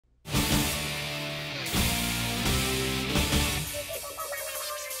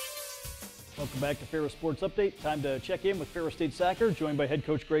Welcome back to Ferris Sports Update. Time to check in with Ferris State Soccer, joined by head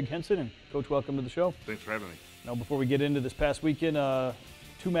coach Greg Henson. And Coach, welcome to the show. Thanks for having me. Now, before we get into this past weekend,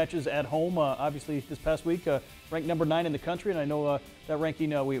 2 matches at home. Obviously, this past week, ranked number 9 in the country, and I know that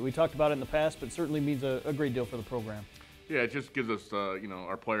ranking we talked about it in the past, but certainly means a great deal for the program. Yeah, it just gives us,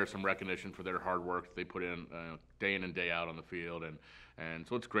 our players some recognition for their hard work they put in and day out on the field, and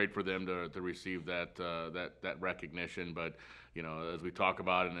so it's great for them to receive that recognition. But as we talk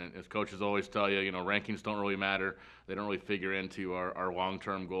about it, and as coaches always tell you, rankings don't really matter. They don't really figure into our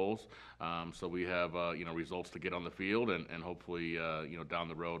long-term goals. So we have results to get on the field, and hopefully down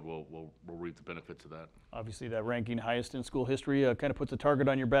the road we'll reap the benefits of that. Obviously, that ranking highest in school history kind of puts a target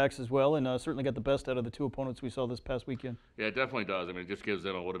on your backs as well, and certainly got the best out of the 2 opponents we saw this past weekend. Yeah, it definitely does. I mean, it just gives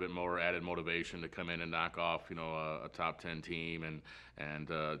them a little bit more added motivation to come in and knock off a top 10 team, and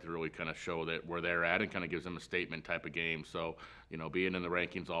to really kind of show that where they're at, and kind of gives them a statement type of game. So being in the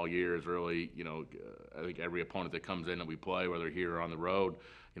rankings all year is really I think every opponent that comes in that we play, whether here or on the road,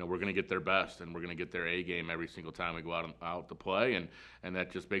 we're going to get their best, and we're going to get their A game every single time we go out to play, and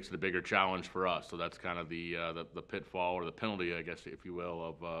that just makes it a bigger challenge for us. So that's kind of the pitfall, or the penalty, I guess, if you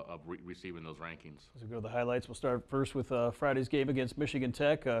will, of receiving those rankings. As we go to the highlights, we'll start first with Friday's game against Michigan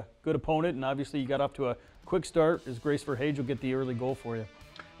Tech. Good opponent, and obviously you got off to a quick start as Grace Verhage will get the early goal for you.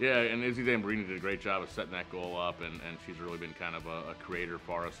 Yeah, and Izzy Zamborini did a great job of setting that goal up, and she's really been kind of a creator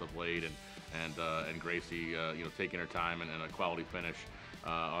for us of late, and Gracie, taking her time and a quality finish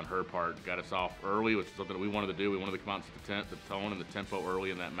on her part got us off early, which is something that we wanted to do. We wanted to come out and set the tone and the tempo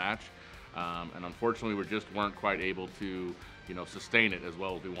early in that match, and unfortunately we just weren't quite able to sustain it as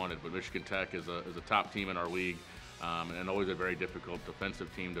well as we wanted. But Michigan Tech is a top team in our league, and always a very difficult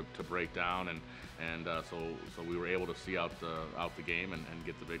defensive team to break down, and so we were able to see out the game and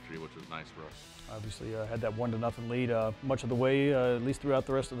get the victory, which was nice for us. Obviously had that 1-0 lead much of the way, at least throughout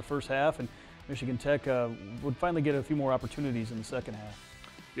the rest of the first half, and Michigan Tech would finally get a few more opportunities in the second half.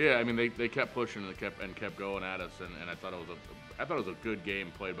 Yeah, I mean they kept pushing and kept going at us, and I thought it was a good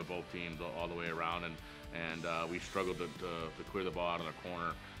game played by both teams all the way around, and we struggled to clear the ball out of the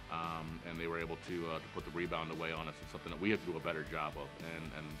corner. And they were able to put the rebound away on us. It's something that we have to do a better job of.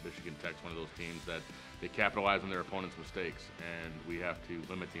 And Michigan Tech's one of those teams that they capitalize on their opponent's mistakes, and we have to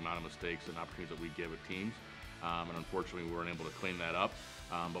limit the amount of mistakes and opportunities that we give at teams. And unfortunately, we weren't able to clean that up.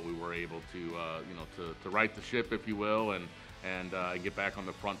 But we were able to right the ship, if you will, and get back on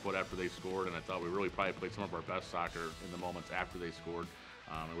the front foot after they scored. And I thought we really probably played some of our best soccer in the moments after they scored.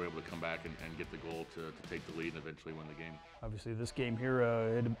 And we were able to come back and get the goal to take the lead and eventually win the game. Obviously, this game here,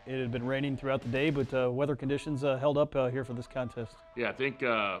 it had been raining throughout the day, but weather conditions held up here for this contest. Yeah, I think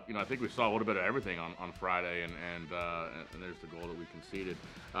we saw a little bit of everything on Friday, and there's the goal that we conceded.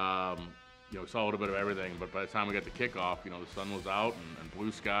 We saw a little bit of everything, but by the time we got the kickoff, the sun was out and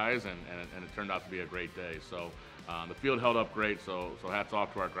blue skies, and it turned out to be a great day. So the field held up great. So hats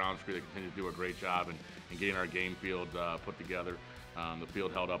off to our grounds crew. They continue to do a great job in getting our game field put together. The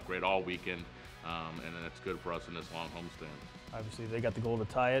field held up great all weekend, and then it's good for us in this long homestand. Obviously, they got the goal to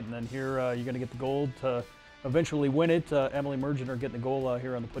tie it, and then here you're going to get the goal to eventually win it. Emily Mergener getting the goal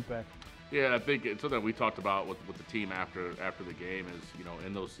here on the putback. Yeah, I think it's something that we talked about with the team after the game is,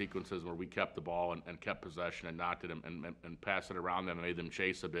 in those sequences where we kept the ball and kept possession and knocked it and passed it around them and made them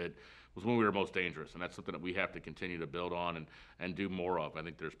chase a bit, was when we were most dangerous. And that's something that we have to continue to build on and do more of. I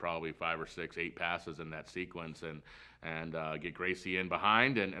think there's probably 5 or 6, 8 passes in that sequence, and get Gracie in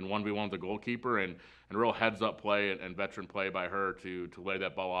behind and 1v1 with the goalkeeper, and real heads-up play and veteran play by her to lay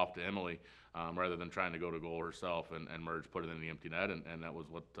that ball off to Emily, rather than trying to go to goal herself, and Merge put it in the empty net, and that was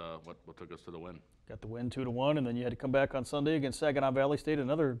what took us to the win. Got the win 2-1, and then you had to come back on Sunday against Saginaw Valley State,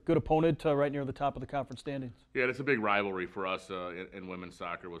 another good opponent right near the top of the conference standings. Yeah, it's a big rivalry for us in women's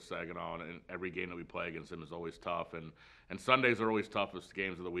soccer with Saginaw, and every game that we play against them is always tough, and Sundays are always toughest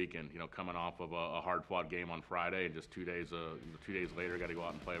games of the weekend. Coming off of a hard-fought game on Friday, and just 2 days later, got to go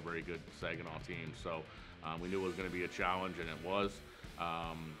out and play a very good Saginaw team. So we knew it was going to be a challenge, and it was.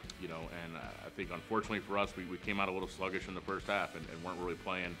 And I think unfortunately for us, we came out a little sluggish in the first half and weren't really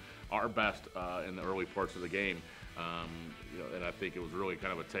playing our best in the early parts of the game. And I think it was really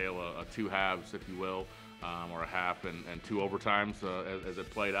kind of a tale of 2 halves, if you will, or a half and 2 overtimes as it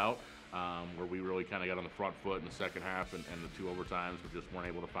played out, where we really kind of got on the front foot in the second half, and the 2 overtimes, but just weren't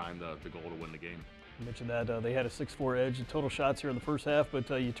able to find the goal to win the game. You mentioned that they had a 6-4 edge in total shots here in the first half, but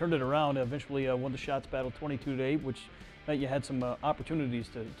you turned it around, eventually won the shots battle 22-8, which meant you had some opportunities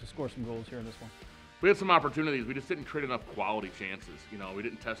to score some goals here in this one. We had some opportunities. We just didn't create enough quality chances. You know, we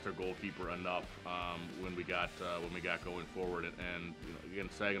didn't test our goalkeeper enough when we got going forward. And you know, again,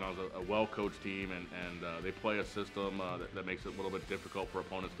 Saginaw's a well-coached team, and they play a system that makes it a little bit difficult for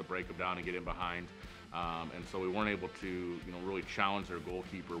opponents to break them down and get in behind. And so we weren't able to, really challenge their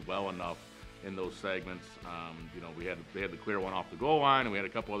goalkeeper well enough in those segments. They had the clear one off the goal line, and we had a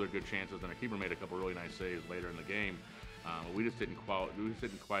couple other good chances, and our keeper made a couple really nice saves later in the game. But we just didn't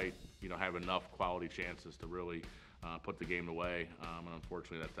quite have enough quality chances to really put the game away. And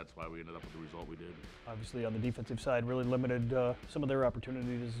unfortunately, that's why we ended up with the result we did. Obviously, on the defensive side, really limited some of their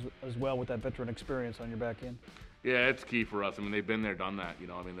opportunities as well with that veteran experience on your back end. Yeah, it's key for us. I mean, they've been there, done that.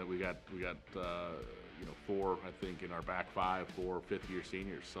 That we got four, I think, in our back five, 4 fifth-year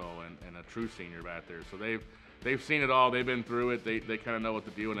seniors, so and a true senior back there. So they've seen it all. They've been through it. They kind of know what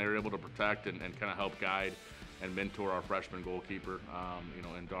to do, and they were able to protect and kind of help guide and mentor our freshman goalkeeper,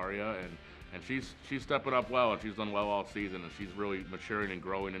 in Daria, and she's stepping up well, and she's done well all season, and she's really maturing and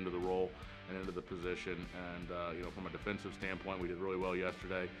growing into the role and into the position. And from a defensive standpoint, we did really well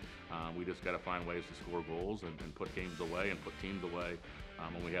yesterday. We just got to find ways to score goals and put games away and put teams away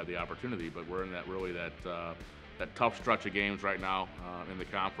when we have the opportunity. But we're in that tough stretch of games right now in the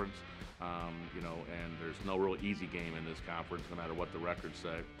conference. And there's no real easy game in this conference, no matter what the records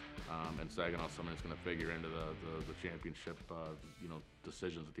say. And Saginaw's something that's going to figure into the championship,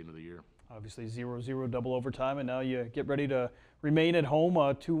 decisions at the end of the year. Obviously 0-0 double overtime, and now you get ready to remain at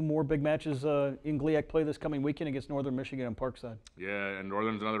home. 2 more big matches in GLIAC play this coming weekend against Northern Michigan and Parkside. Yeah, and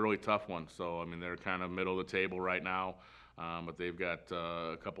Northern's another really tough one. So, they're kind of middle of the table right now. But they've got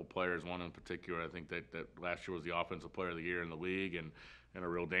a couple players, one in particular, I think that last year was the Offensive Player of the Year in the league, and a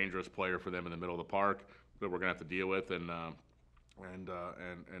real dangerous player for them in the middle of the park that we're going to have to deal with and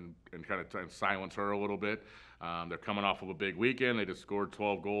kind of silence her a little bit. They're coming off of a big weekend. They just scored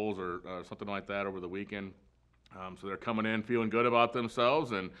 12 goals or something like that over the weekend. So they're coming in feeling good about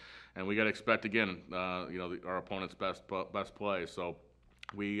themselves, and we got to expect again, our opponent's best play. So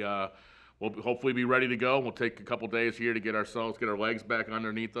we'll hopefully be ready to go. We'll take a couple days here to get our legs back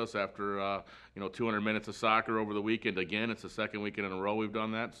underneath us after 200 minutes of soccer over the weekend. Again, it's the second weekend in a row we've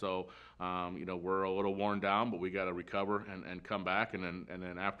done that. So we're a little worn down, but we got to recover and come back. And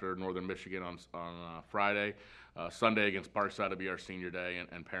then after Northern Michigan on Friday, Sunday against Parkside will be our senior day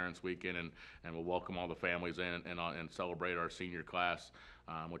and parents weekend, and we'll welcome all the families in and celebrate our senior class,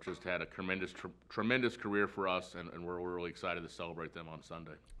 which has had a tremendous career for us, and we're really excited to celebrate them on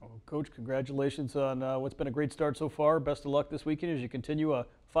Sunday. Well, Coach, congratulations on what's been a great start so far. Best of luck this weekend as you continue a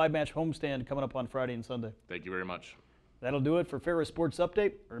 5-match homestand coming up on Friday and Sunday. Thank you very much. That'll do it for Ferris Sports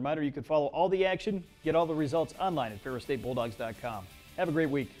Update. A reminder, you can follow all the action, get all the results online at ferrisstatebulldogs.com. Have a great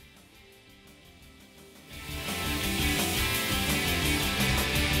week.